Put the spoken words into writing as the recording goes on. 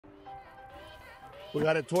We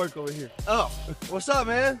got a torque over here. Oh, what's up,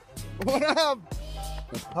 man? What up?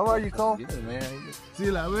 How are you, Cole? Good, man. See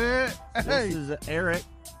la man. Hey. This is Eric.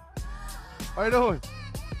 How you doing?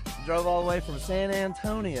 Drove all the way from San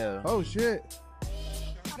Antonio. Oh shit.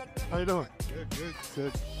 How you doing?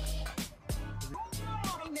 Good.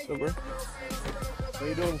 So, bro. How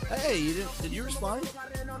you doing? Hey, did you respond?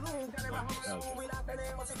 Oh, okay.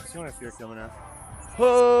 Just wondering if you're coming out.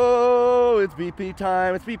 Oh, it's BP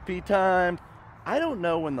time. It's BP time. I don't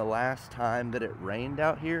know when the last time that it rained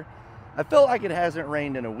out here. I feel like it hasn't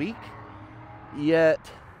rained in a week, yet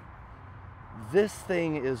this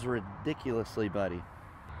thing is ridiculously muddy.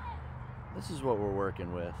 This is what we're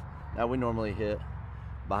working with. Now, we normally hit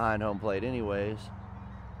behind home plate anyways,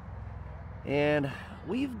 and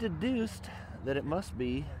we've deduced that it must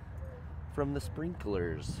be from the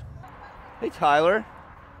sprinklers. Hey, Tyler.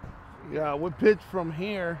 Yeah, we pitched from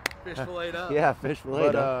here. Fish filleted up. Yeah, fish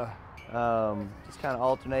filleted But just kind of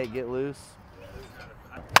alternate, get loose.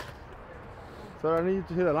 so I need you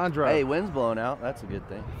to hit a line drive. Hey, wind's blowing out. That's a good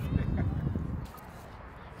thing.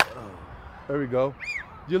 There we go.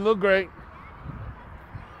 You look great.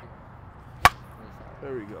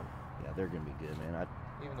 There we go. Yeah, they're gonna be good, man.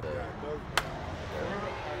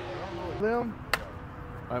 Them.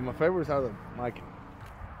 All right, my favorite is how the mic.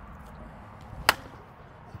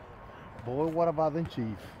 Boy, what about them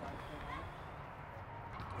Chief?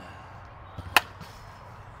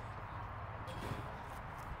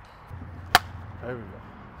 There we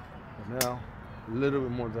go. Now, a little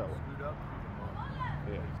bit more that way.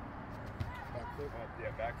 Yeah. Yeah,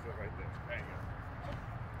 back foot right there. There you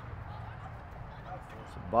go.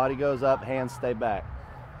 So body goes up, hands stay back.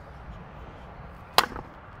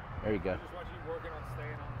 There you go. Just watch you working on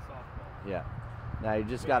staying on the softball. Yeah. Now you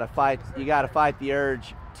just gotta fight. You gotta fight the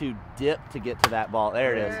urge to dip to get to that ball.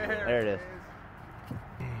 There it is. There it is.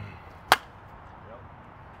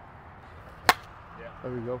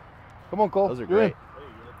 There we go. Come on, Cole. Those are You're great.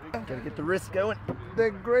 in. Gotta get the wrist going. The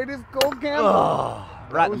greatest Cole Campbell. Oh,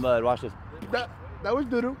 right in the mud. Watch this. That was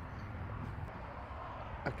doo-doo.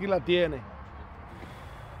 Aquí la tiene.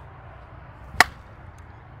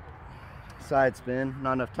 Side spin.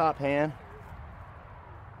 Not enough top hand.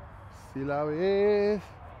 Si la ves.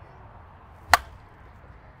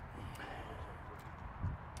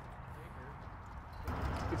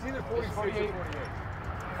 It's either 46 or 48.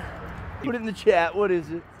 Put it in the chat. What is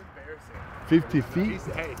it? It's embarrassing. 50 feet?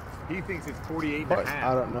 Hey, he thinks it's 48 and What? a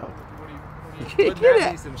half. I don't know.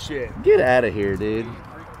 Get Some shit. Get out of here, dude.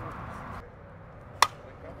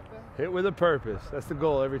 Hit with a purpose. That's the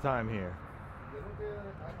goal every time here.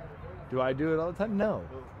 Do I do it all the time? No.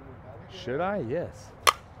 Should I? Yes.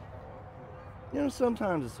 You know,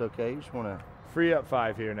 sometimes it's okay. You just want to Free up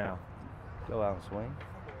 5 here now. go out and swing.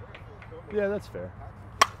 Yeah, that's fair.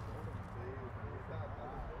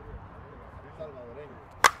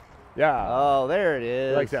 Yeah. Oh, there it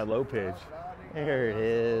is. I like that low pitch. There it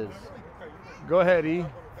is. Go ahead, E.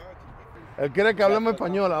 Él quiere que hablemos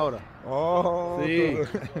español ahora. Oh, Sí.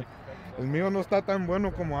 el mío no está tan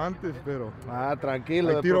bueno como antes, pero Ah,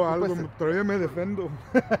 tranquilo. ahí tiro algo, preocúpese. todavía me defendo.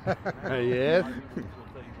 Ahí es.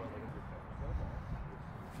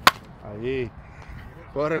 Ahí.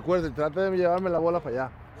 Pues recuerde, trate de llevarme la bola para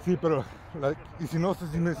allá. Sí, pero y si no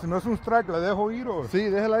es un strike, la dejo ir o. Sí,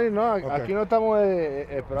 déjela ir. No, Ok. aquí no estamos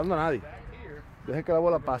esperando a nadie. Deje que la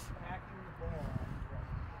bola pase.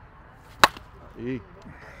 Y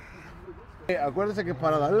acuérdese que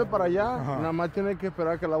para darle para allá, Ajá. nada más tiene que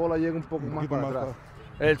esperar que la bola llegue un poco Un más poquito para más atrás.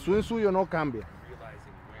 El swing suyo no cambia.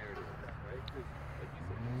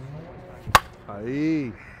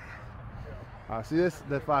 Ahí. Así es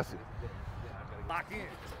de fácil.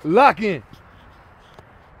 Lock in.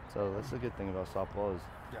 So that's the good thing about softball is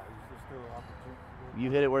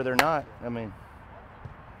you hit it where they're not. I mean,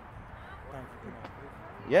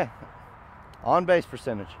 yeah, on base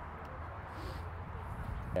percentage.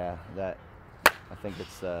 Yeah, that I think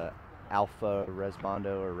it's Alpha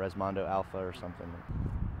Resmondo or Resmondo Alpha or something.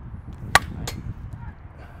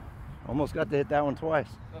 Almost got to hit that one twice.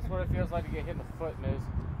 That's what it feels like to get hit in the foot, Miz.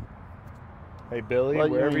 Hey, Billy, Well,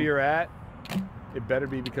 you wherever mean- you're at, it better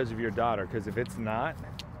be because of your daughter, because if it's not,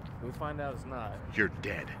 We find out it's not. you're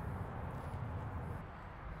dead.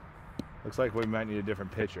 Looks like we might need a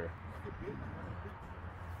different pitcher.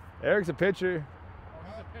 Eric's a pitcher.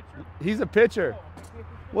 He's a pitcher.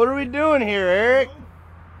 What are we doing here, Eric?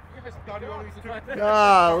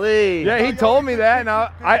 Golly. Yeah, he told me that, and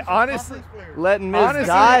I honestly, Letting Miss Honestly-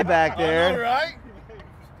 die back there.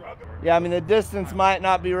 Yeah, I mean, the distance might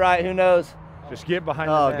not be right. Who knows? just get behind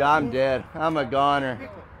Oh, the net. God, I'm dead. I'm a goner.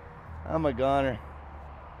 I'm a goner.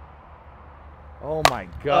 Oh my Oh,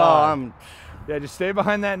 God. I'm. Yeah, just stay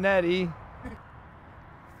behind that net, E.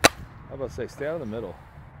 I was about to say, stay out of the middle.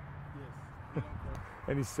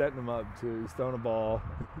 And he's setting them up, too. He's throwing a ball,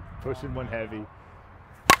 pushing one heavy.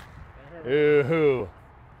 Ooh.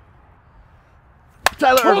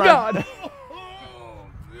 Tyler Oh, Ervine. God.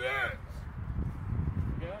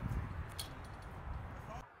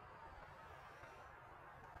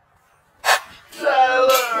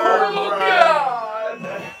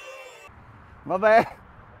 My bad.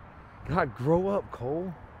 God, grow up,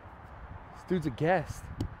 Cole. This dude's a guest.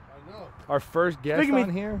 I know. Our first guest Speaking of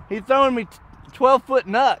on me, here. He's throwing me 12-foot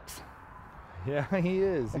nuts. Yeah, he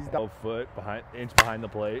is. He's 12 foot inch behind the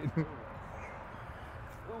plate.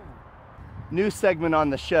 New segment on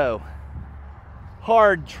the show.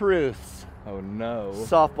 Hard truths. Oh no.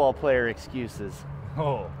 Softball player excuses.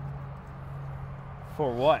 Oh.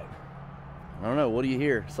 For what? I don't know. What do you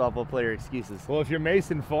hear? Softball player excuses. Well, if you're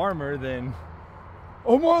Mason Farmer, then.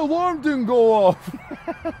 Oh, my alarm didn't go off.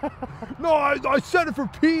 No, I set it for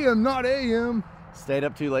PM, not AM. Stayed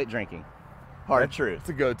up too late drinking. Hard truth. It's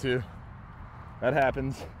a go-to. That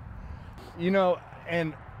happens. You know,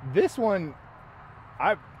 and this one,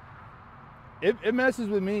 it messes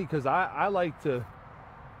with me because I like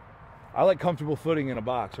comfortable footing in a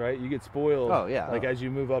box, right? You get spoiled. Oh, yeah. Like as you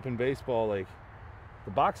move up in baseball, like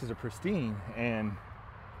the boxes are pristine, and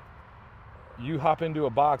you hop into a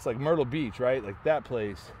box like Myrtle Beach, right? Like that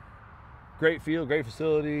place, great field, great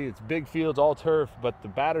facility. It's big fields, all turf, but the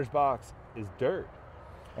batter's box is dirt.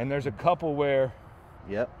 And there's a couple where,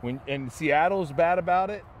 Yep. and Seattle's bad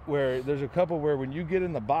about it, where there's a couple where when you get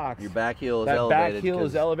in the box, Your back heel is that elevated. back heel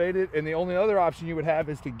is 'cause- elevated, and the only other option you would have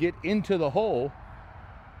is to get into the hole,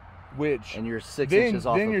 which And you're 6 then, inches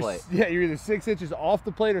off then the you're, plate. Yeah, you're either 6 inches off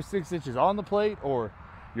the plate or 6 inches on the plate, or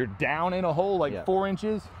you're down in a hole like Yeah. 4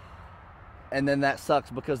 inches. And then that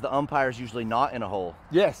sucks because the umpire's usually not in a hole.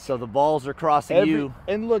 Yes. So the balls are crossing you.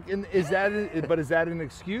 And look, is that an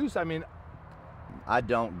excuse? I mean, I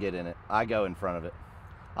don't get in it. I go in front of it.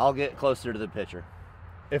 I'll get closer to the pitcher.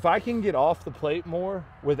 if I can get off the plate more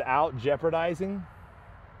without jeopardizing,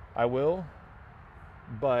 I will.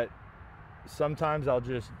 But sometimes I'll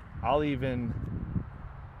go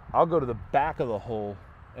to the back of the hole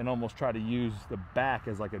and almost try to use the back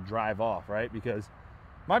as like a drive off, right? Because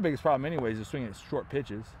my biggest problem anyways is swinging at short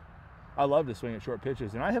pitches. I love to swing at short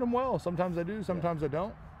pitches, and I hit them well. Sometimes I do, sometimes I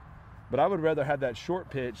don't. But I would rather have that short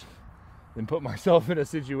pitch than put myself in a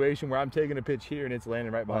situation where I'm taking a pitch here and it's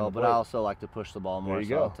landing right behind the plate. But I also like to push the ball more. There you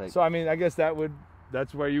so go. I'll take... So I mean, I guess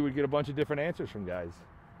that's where you would get a bunch of different answers from guys.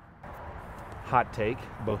 Hot take: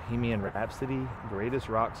 Bohemian Rhapsody, greatest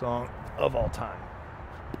rock song of all time.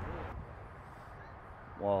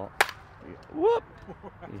 Well, whoop!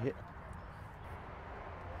 You hit.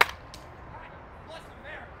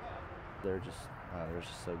 They're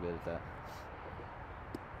just so good at that.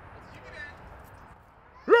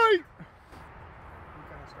 Right.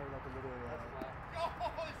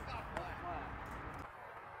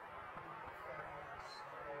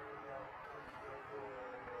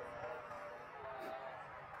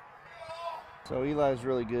 So Eli's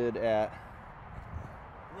really good at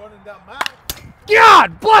Running down mountain.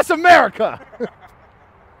 God bless America.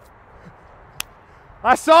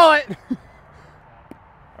 I saw it.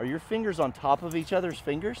 Are your fingers on top of each other's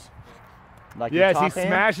fingers? Like your Yes, he top hand?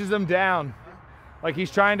 smashes them down. Like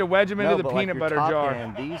he's trying to wedge them into the but peanut like your butter top jar.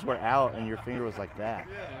 hand, these were out and your finger was like that.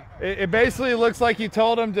 It basically looks like you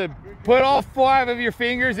told him to put all 5 of your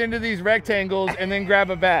fingers into these rectangles and then grab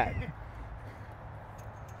a bat.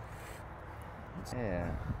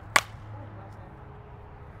 Yeah.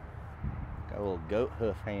 Got a little goat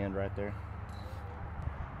hoof hand right there.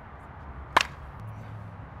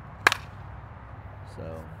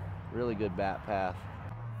 So, really good bat path.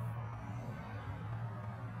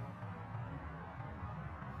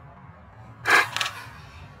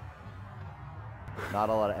 Not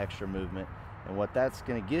a lot of extra movement. And what that's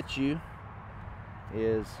going to get you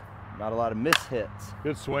is not a lot of mishits.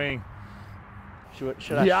 Good swing.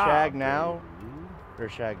 Should I Yeah. shag now or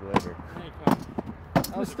shag later?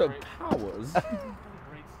 Mr. Powers.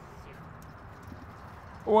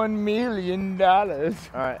 $1 million. All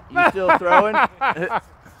right, you still throwing? Right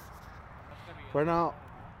now,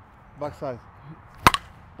 backside.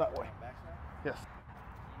 That way. Yes.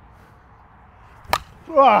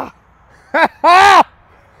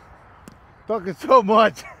 Talking so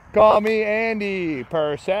much. Call me Andy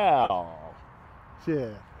Purcell.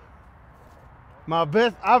 Shit. My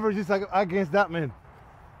best average is like against that man.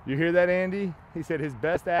 You hear that, Andy? He said his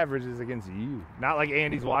best average is against you. Not like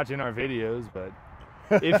Andy's watching our videos, but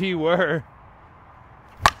if he were.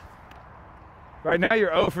 Right now you're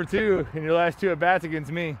 0 for 2 in your last 2 at-bats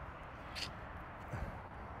against me.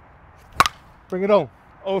 Bring it on.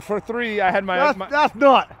 0 for 3. I had my, That's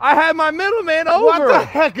not. I had my middleman over. What the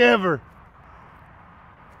heck ever?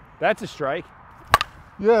 That's a strike.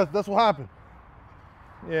 Yes, that's what happened.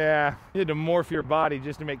 Yeah, you had to morph your body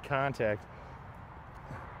just to make contact.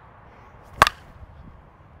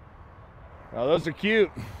 Oh, those are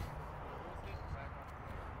cute.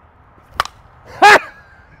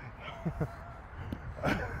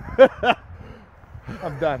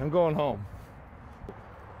 I'm done. I'm going home.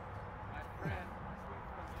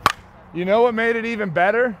 You know what made it even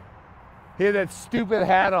better? He had that stupid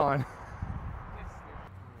hat on.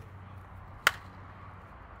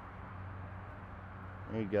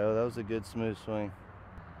 There you go. That was a good smooth swing.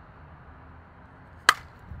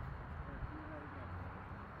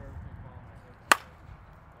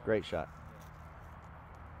 Great shot.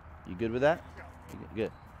 You good with that?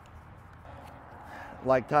 Good.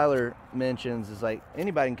 Like Tyler mentions, is like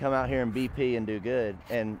anybody can come out here and BP and do good.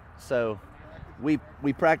 And so we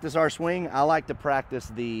practice our swing. I like to practice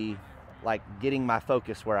the like getting my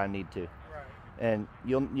focus where I need to. And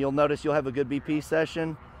you'll notice you'll have a good BP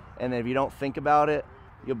session, and then if you don't think about it,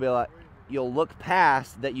 you'll be like, you'll look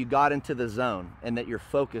past that you got into the zone and that your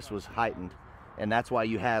focus was heightened, and that's why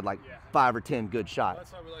you had like 5 or 10 good shots.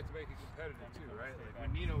 That's why we like to make it competitive too, right? Like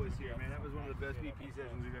when Nino was here, man, that was one of the best BP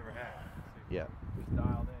sessions we've ever had. Yeah. Just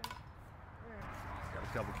dialed in. Got a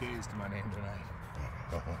couple Ks to my name tonight.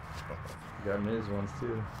 Got Miz ones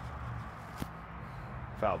too.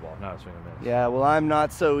 Foul ball, not a swing and miss. Yeah, well, I'm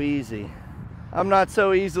not so easy. I'm not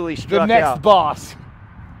so easily struck The next out. boss.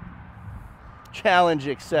 Challenge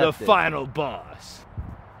accepted. The final boss.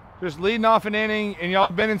 Just leading off an inning, and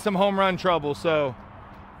y'all been in some home run trouble, so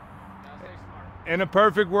in a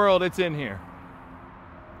perfect world, it's in here.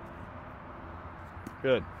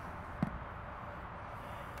 Good.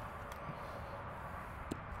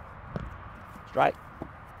 Strike.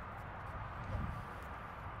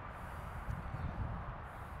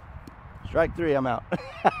 Strike 3, I'm out.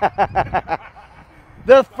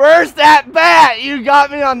 The first at bat! You got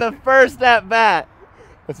me on the first at bat.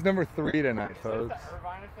 That's number 3 tonight, folks.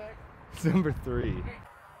 Ervine effect? It's number 3.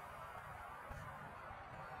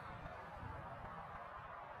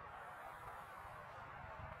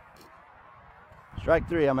 Strike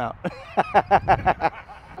 3, I'm out.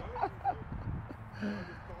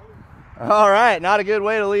 All right, not a good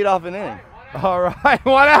way to lead off an inning. All right,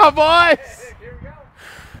 1 out, boys! Here we go.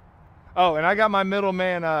 Oh, and I got my middle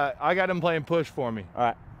man, I got him playing push for me. All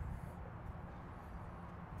right.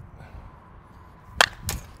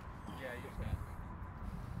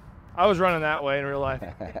 I was running that way in real life.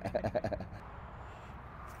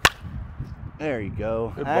 There you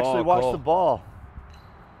go. Good I actually ball, watched Cole. the ball.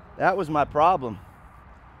 That was my problem.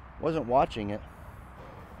 Wasn't watching it.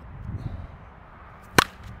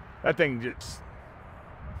 That thing just...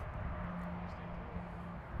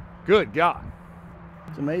 Good God.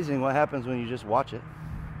 It's amazing what happens when you just watch it.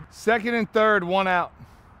 2nd and 3rd, 1 out.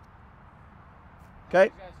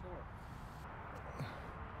 Okay.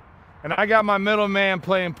 And I got my middle man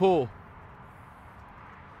playing pool.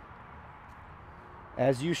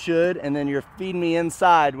 As you should, and then you're feeding me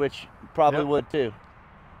inside, which you probably would too.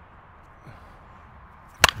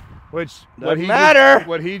 Which Doesn't matter.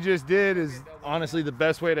 What he just did is honestly the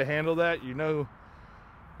best way to handle that. You know,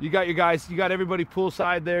 you got your guys, you got everybody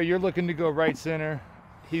poolside there. You're looking to go right center.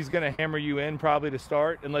 He's gonna hammer you in probably to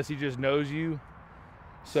start, unless he just knows you.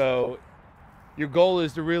 So your goal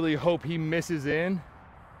is to really hope he misses in,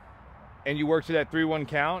 and you work to that 3-1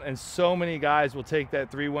 count. And so many guys will take that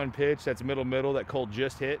 3-1 pitch, that's middle, that Cole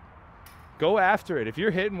just hit. Go after it. If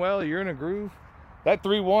you're hitting well, you're in a groove. That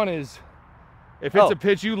 3-1 is, if it's a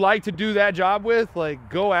pitch you like to do that job with, like,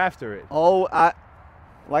 go after it. Oh,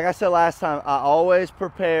 like I said last time, I always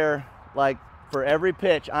prepare, like, for every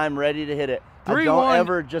pitch, I'm ready to hit it. I don't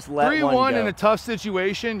ever just let one go. 3-1 in a tough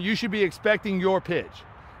situation, you should be expecting your pitch.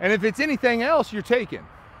 And if it's anything else, you're taking.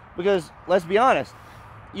 Because, let's be honest,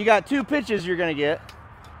 you got 2 pitches you're going to get.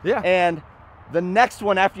 Yeah. And the next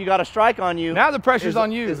one after you got a strike on you. Now the pressure's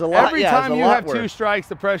on you. Every time you have 2 strikes,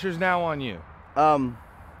 the pressure's now on you.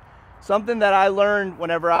 Something that I learned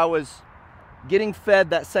whenever I was getting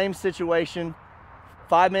fed that same situation,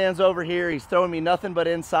 5 man's over here, he's throwing me nothing but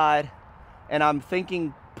inside, and I'm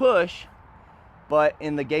thinking push, but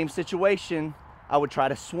in the game situation, I would try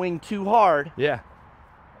to swing too hard. Yeah.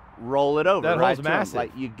 Roll it over. That right hole's massive.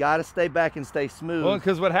 Like, you got to stay back and stay smooth. Well,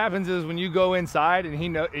 because what happens is when you go inside and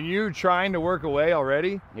and you're trying to work away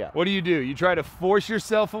already, what do? You try to force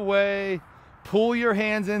yourself away, pull your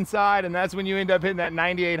hands inside, and that's when you end up hitting that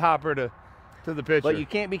 98 hopper to the pitcher. But you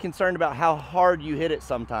can't be concerned about how hard you hit it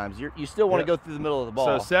sometimes. You still want to go through the middle of the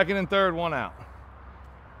ball. So 2nd and 3rd, 1 out.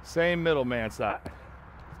 Same middleman side.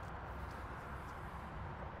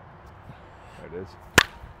 There it is.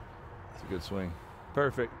 It's a good swing.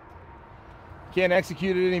 Perfect. Can't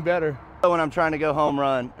execute it any better. When I'm trying to go home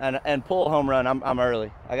run and pull a home run, I'm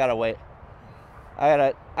early. I gotta wait.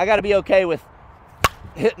 I gotta be okay with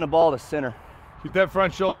hitting the ball to center. Keep that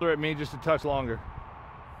front shoulder at me just a touch longer.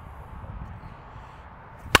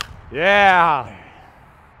 Yeah.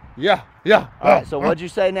 Yeah. Yeah. All right. So what'd you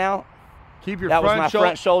say now? Keep your that was my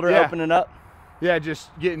front shoulder opening up. Yeah, just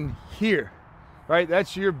getting here, right?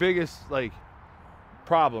 That's your biggest like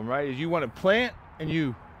problem, right? Is you want to plant and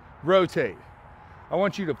you rotate. I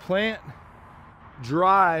want you to plant,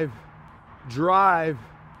 drive, drive,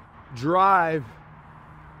 drive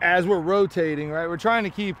as we're rotating, right? We're trying to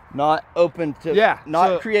keep not open to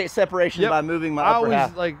not create separation by moving my upper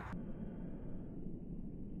half. Like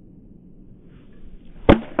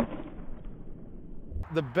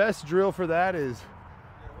the best drill for that is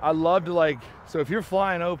I love to like, so if you're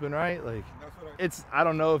flying open, right? Like it's, I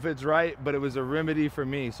don't know if it's right, but it was a remedy for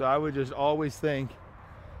me. So I would just always think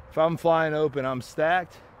if I'm flying open, I'm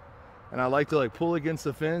stacked, and I like to like pull against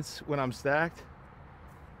the fence when I'm stacked.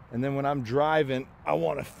 And then when I'm driving, I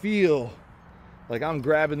want to feel like I'm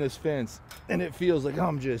grabbing this fence and it feels like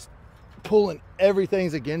I'm just pulling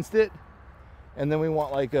everything's against it. And then we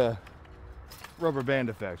want like a rubber band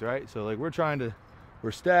effect, right? So like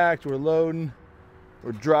we're stacked, we're loading,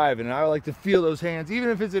 we're driving. And I like to feel those hands, even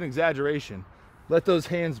if it's an exaggeration, let those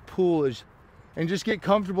hands pull and just get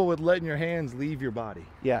comfortable with letting your hands leave your body.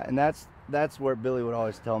 Yeah, and that's where Billy would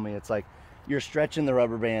always tell me. It's like you're stretching the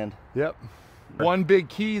rubber band. Yep. One big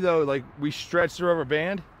key though, like we stretch the rubber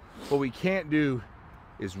band, what we can't do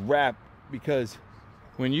is wrap, because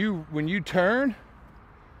when you turn,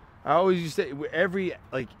 I always used to say every,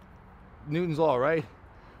 like Newton's law, right?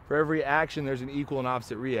 For every action, there's an equal and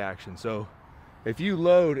opposite reaction. So if you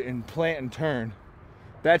load and plant and turn,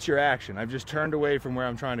 that's your action. I've just turned away from where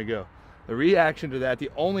I'm trying to go. The reaction to that,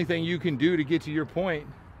 the only thing you can do to get to your point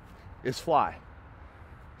is fly.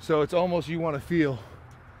 So it's almost, you want to feel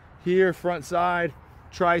here, front side,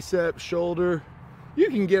 tricep, shoulder. You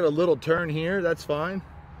can get a little turn here, that's fine.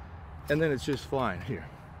 And then it's just flying here.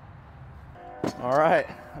 All right,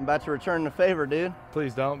 I'm about to return the favor, dude.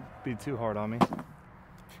 Please don't be too hard on me.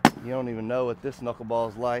 You don't even know what this knuckleball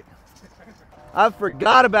is like. I've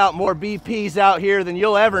forgot about more BPs out here than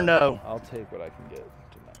you'll ever know. I'll take what I can get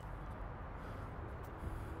tonight.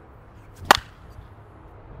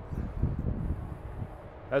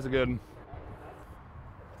 That's a good one.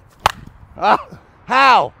 Ah,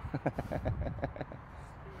 how?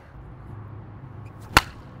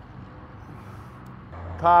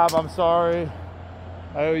 Cobb, I'm sorry.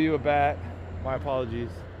 I owe you a bat. My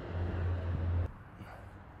apologies.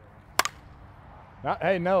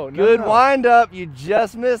 Hey, no. Good wind up. You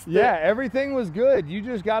just missed it. Yeah, everything was good. You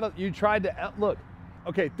just you tried to, look.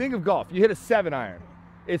 Okay, think of golf. You hit a 7-iron.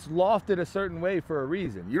 It's lofted a certain way for a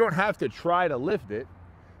reason. You don't have to try to lift it.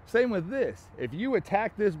 Same with this. If you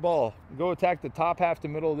attack this ball, go attack the top half to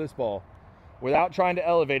middle of this ball without trying to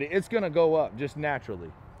elevate it, it's going to go up just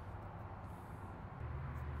naturally.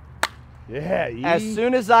 Yeah. As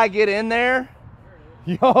soon as I get in there.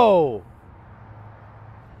 Yo.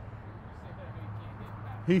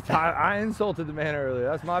 I insulted the man earlier.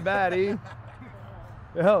 That's my bad, E.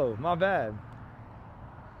 Yo, my bad.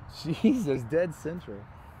 Jesus, dead central.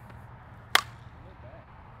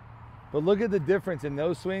 But look at the difference in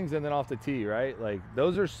those swings and then off the tee, right? Like,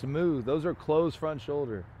 those are smooth. Those are closed front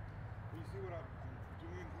shoulder. You see what I'm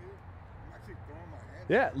doing here? I'm actually throwing my hands.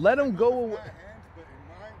 Yeah, let them go away.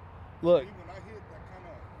 Look,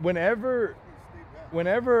 whenever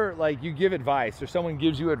like you give advice or someone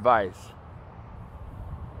gives you advice,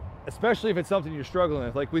 especially if it's something you're struggling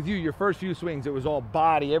with, like with you, your first few swings, it was all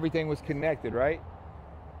body, everything was connected, right?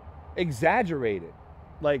 Exaggerate it.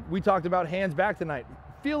 Like we talked about hands back tonight.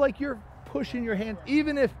 Feel like you're pushing your hands,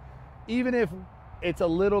 even if it's a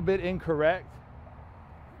little bit incorrect,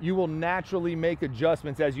 you will naturally make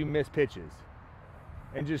adjustments as you miss pitches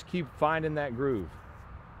and just keep finding that groove.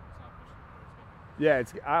 Yeah,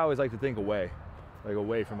 I always like to think away, like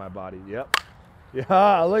away from my body. Yep.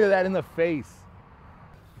 Yeah, look at that in the face.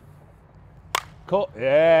 Cool.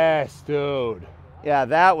 Yes, dude. Yeah,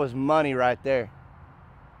 that was money right there.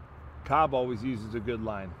 Cobb always uses a good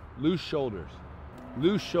line. Loose shoulders.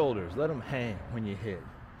 Loose shoulders. Let them hang when you hit.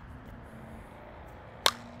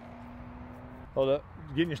 Hold up.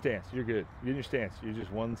 Get in your stance. You're good. Get in your stance. You're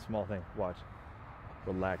just one small thing. Watch.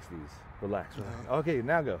 Relax these. Relax. Okay,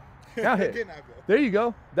 now go. Now hit. There you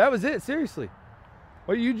go. That was it. Seriously.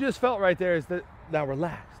 What you just felt right there is that now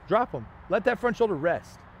relax. Drop them. Let that front shoulder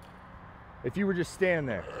rest. If you were just standing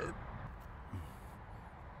there.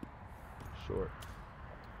 Short.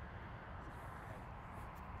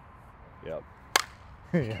 Yep.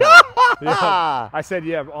 Yeah. I said,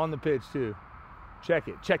 yeah, on the pitch too. Check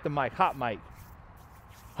it. Check the mic. Hot mic.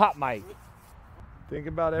 Hot mic. Think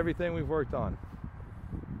about everything we've worked on.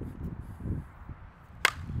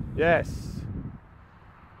 Yes.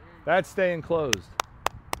 That's staying closed.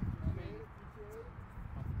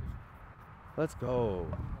 Let's go.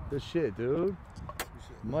 Good shit, dude.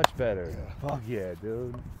 Much better. Fuck yeah,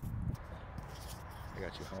 dude. I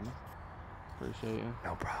got you, homie. Appreciate you.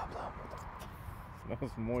 No problem.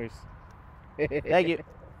 Smells moist. Thank you.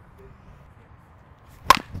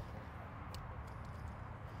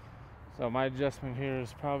 So my adjustment here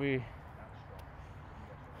is probably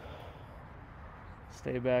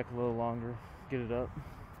stay back a little longer, get it up.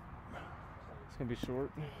 It's gonna be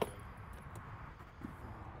short.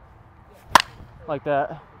 Like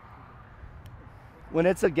that. When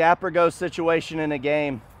it's a gap or go situation in a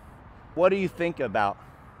game, what do you think about?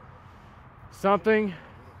 Something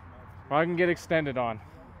where I can get extended on,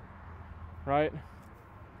 right?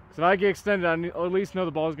 So if I get extended, I at least know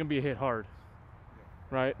the ball is going to be hit hard,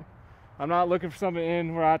 right? I'm not looking for something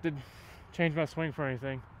in where I have to change my swing for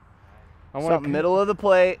anything. I want Something middle of the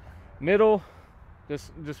plate. Middle,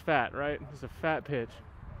 just fat, right? Just a fat pitch.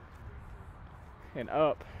 And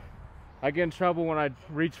up. I get in trouble when I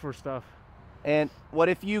reach for stuff. And what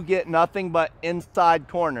if you get nothing but inside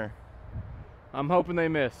corner? I'm hoping they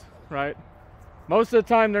miss, right? Most of the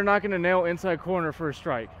time, they're not going to nail inside corner for a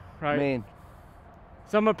strike, right? I mean,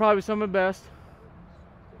 Some are probably some of the best,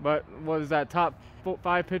 but what is that, top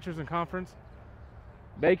 5 pitchers in conference?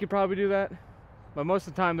 They could probably do that, but most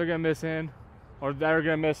of the time they're going to miss in, or they're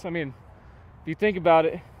going to miss. I mean, if you think about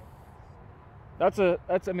it, that's a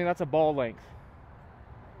ball length.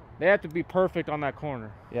 They have to be perfect on that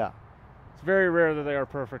corner. yeah. It's very rare that they are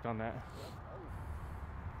perfect on that.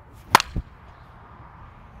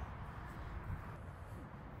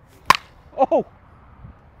 Oh!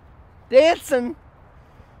 Dancing.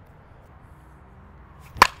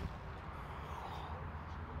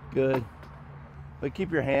 Good. But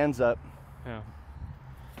keep your hands up. Yeah.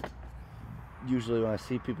 Usually when I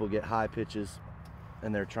see people get high pitches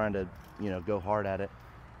and they're trying to, go hard at it,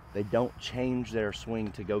 they don't change their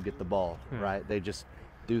swing to go get the ball, right? They just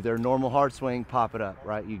do their normal hard swing, pop it up,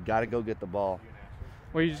 right? You got to go get the ball.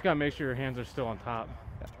 Well, you just got to make sure your hands are still on top.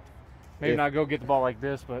 Maybe not go get the ball like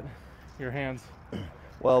this, but your hands.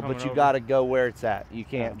 Well, but you got to go where it's at. You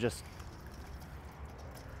can't just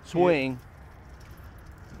swing.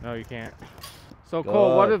 No, you can't. So,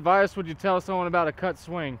 Cole, what advice would you tell someone about a cut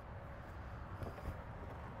swing?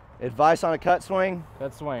 Advice on a cut swing?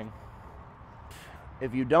 Cut swing.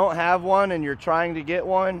 If you don't have one and you're trying to get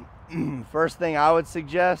one, first thing I would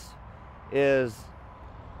suggest is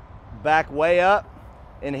back way up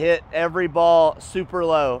and hit every ball super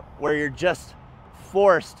low, where you're just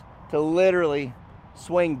forced to literally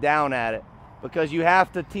swing down at it, because you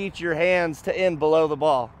have to teach your hands to end below the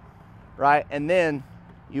ball, right? And then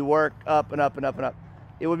you work up and up and up and up.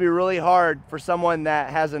 It would be really hard for someone that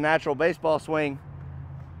has a natural baseball swing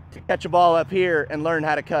to catch a ball up here and learn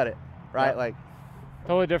how to cut it, right? Yeah. Like,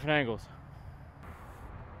 Totally different angles.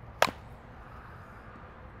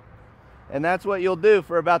 and that's what you'll do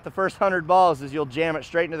for about the first 100 balls, is you'll jam it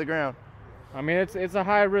straight into the ground. I mean, it's a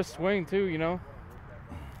high risk swing too,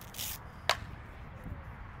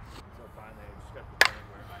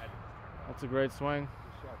 That's a great swing.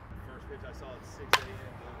 First pitch I saw at 6 a.m.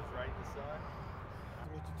 It was right in the sun.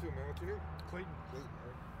 Meet you too, man. What's your name? Clayton.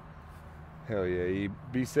 Hell yeah.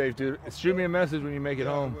 Be safe, dude. Shoot me a message when you make it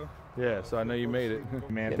home. Yeah, so I know you made it.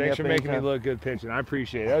 Man, thanks for making me look good pitching. I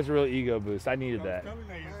appreciate it. That was a real ego boost. I needed that. All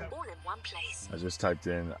in one place. I just typed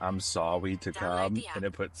in, I'm sorry to Cobb, and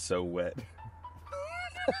it put so wet.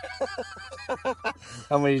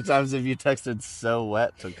 How many times have you texted so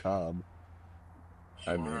wet to Cobb?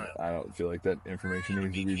 I mean, I don't feel like that information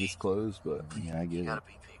needs to be disclosed, but Yeah, I get it.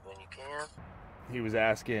 He was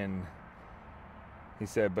asking, he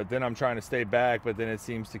said, but then I'm trying to stay back, but then it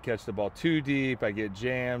seems to catch the ball too deep. I get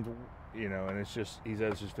jammed, and it's just, he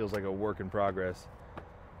says, it just feels like a work in progress.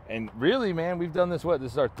 And really, man, we've done this,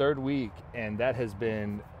 this is our 3rd week, and that has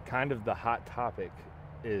been kind of the hot topic,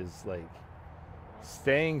 is like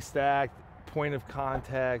staying stacked, point of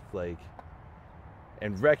contact,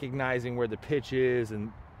 and recognizing where the pitch is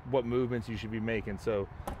and what movements you should be making. So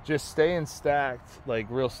just staying stacked,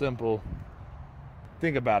 real simple.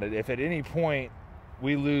 Think about it. If at any point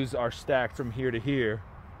we lose our stack from here to here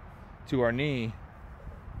to our knee,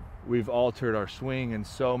 we've altered our swing in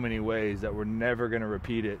so many ways that we're never going to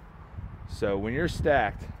repeat it. So when you're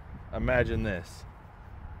stacked, imagine this.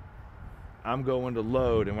 I'm going to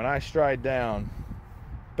load, and when I stride down,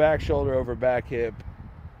 back shoulder over back hip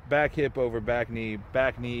over back knee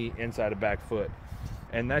inside of back foot.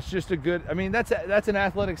 And that's just a good, I mean, that's an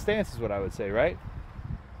athletic stance is what I would say, right?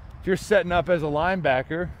 If you're setting up as a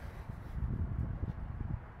linebacker,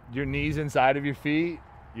 your knees inside of your feet,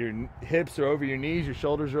 your hips are over your knees, your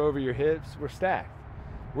shoulders are over your hips, we're stacked.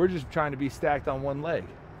 We're just trying to be stacked on one leg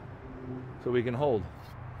so we can hold.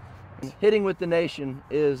 Hitting with the nation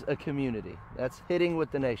is a community. That's hitting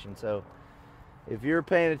with the nation. So if you're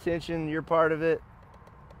paying attention, you're part of it,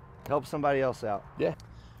 help somebody else out. Yeah.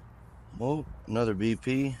 Well, another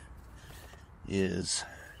BP is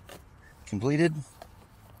completed.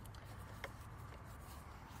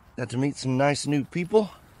 Got to meet some nice new people,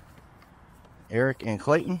 Eric and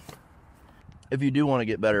Clayton. If you do want to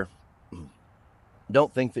get better,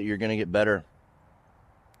 don't think that you're going to get better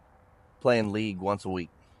playing league once a week.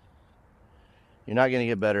 You're not going to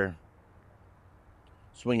get better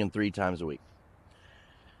swinging 3 times a week.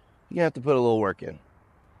 You have to put a little work in.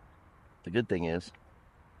 The good thing is,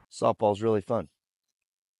 softball's really fun.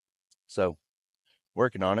 So,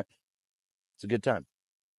 working on it, it's a good time.